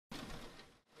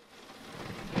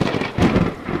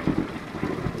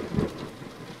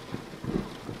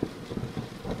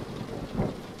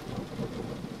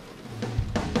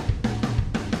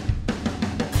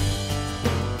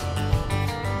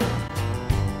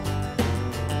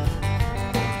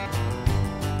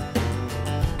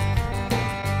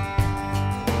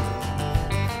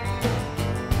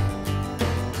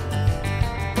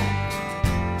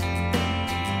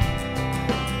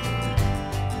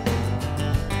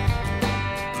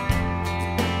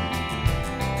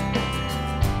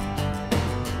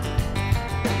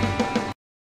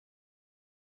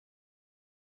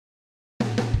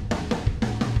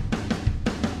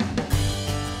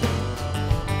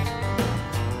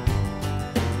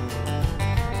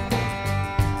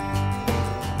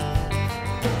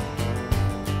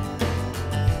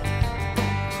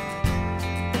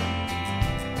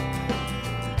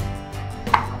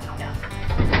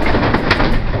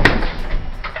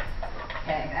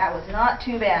That was not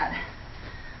too bad.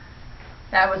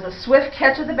 That was a swift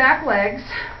catch of the back legs,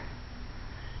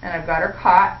 and I've got her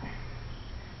caught,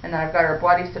 and then I've got her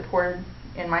body supported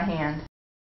in my hand.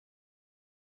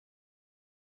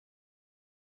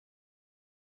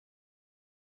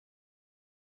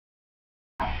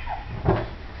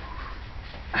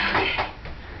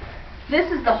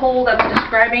 This is the hold I was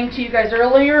describing to you guys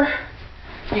earlier.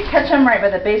 You catch them right by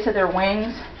the base of their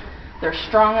wings. They're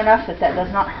strong enough that that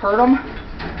does not hurt them.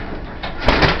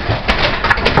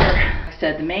 Like I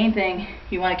said, the main thing,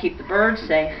 you want to keep the birds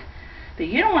safe, but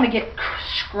you don't want to get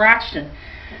scratched and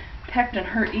pecked and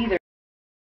hurt either.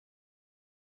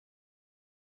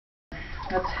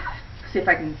 Let's see if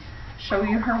I can show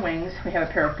you her wings. We have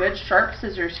a pair of good sharp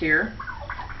scissors here.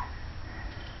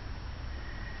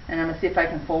 And I'm going to see if I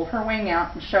can fold her wing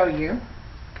out and show you.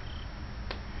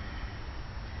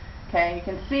 Okay, you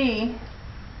can see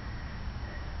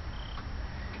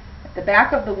at the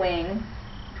back of the wing,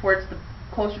 towards the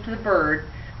closer to the bird,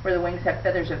 where the wings have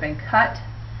feathers have been cut,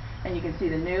 and you can see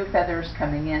the new feathers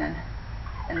coming in.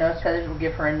 And those feathers will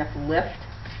give her enough lift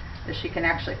that she can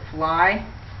actually fly.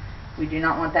 We do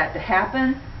not want that to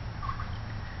happen.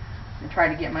 And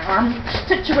try to get my arm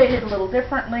situated a little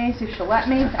differently, see if she'll let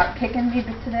me without kicking me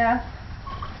to death.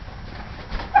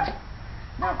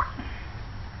 No.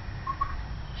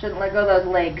 Shouldn't let go of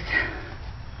those legs.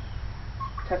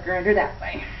 Tuck her under that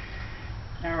way.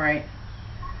 Alright.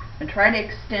 I'm try to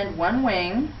extend one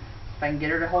wing, if I can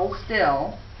get her to hold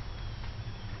still.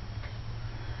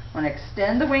 I'm going to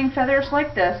extend the wing feathers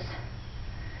like this.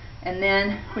 And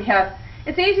then we have,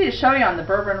 it's easy to show you on the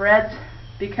Bourbon Reds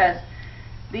because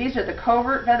these are the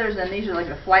covert feathers, and these are like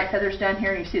the flight feathers down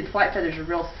here. You see the flight feathers are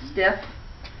real stiff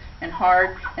and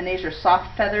hard, and these are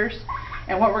soft feathers.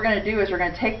 And what we're going to do is we're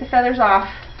going to take the feathers off,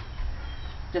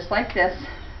 just like this,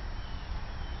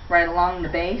 right along the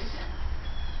base.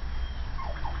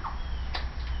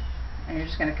 And you're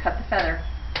just going to cut the feather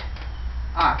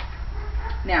off.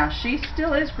 Now, she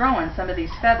still is growing some of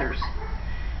these feathers.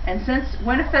 And since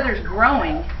when a feather is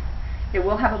growing, it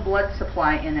will have a blood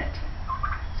supply in it.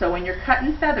 So when you're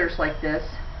cutting feathers like this,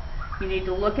 you need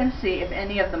to look and see if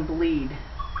any of them bleed.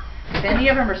 If any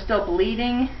of them are still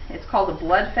bleeding, it's called a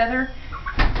blood feather,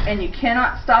 and you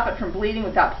cannot stop it from bleeding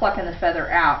without plucking the feather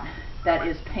out. That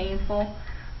is painful,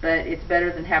 but it's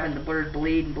better than having the bird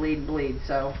bleed and bleed and bleed.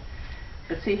 So,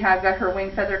 but see how I've got her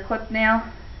wing feather clipped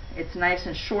now? It's nice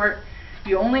and short.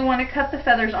 You only want to cut the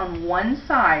feathers on one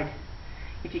side.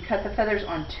 If you cut the feathers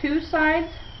on two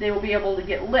sides, they will be able to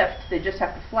get lift. They just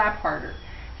have to flap harder.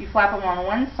 If you flap them on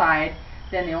one side,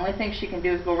 then the only thing she can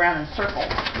do is go around in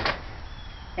circles.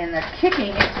 And the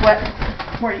kicking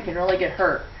is where you can really get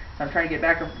hurt. So I'm trying to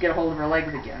get a hold of her legs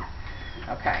again.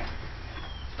 Okay.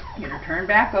 Get her turned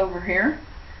back over here.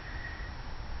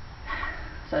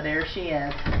 So there she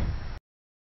is.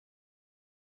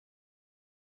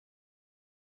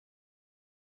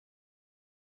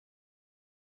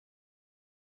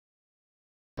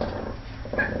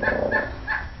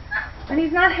 And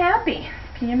he's not happy.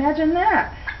 Can you imagine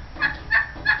that?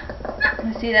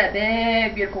 You see that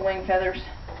big, beautiful wing feathers?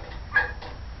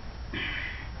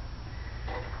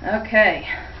 Okay.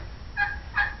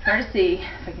 Try to see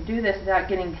if I can do this without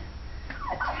getting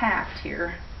attacked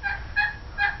here.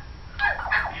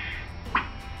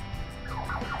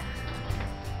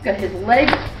 Got his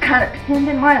legs kind of pinned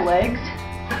in my legs.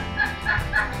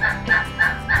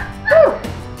 Whew!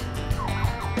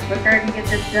 The quicker I can get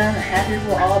this done, the happier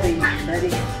we'll all be,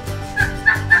 buddy.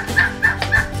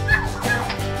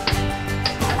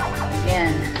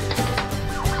 Again,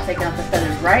 taking off the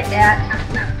feathers right at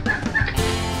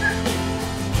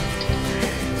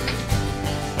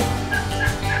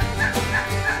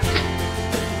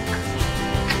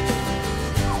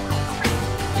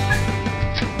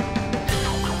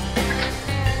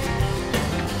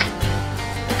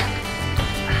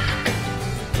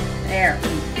there.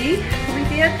 Can you see what we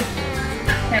did?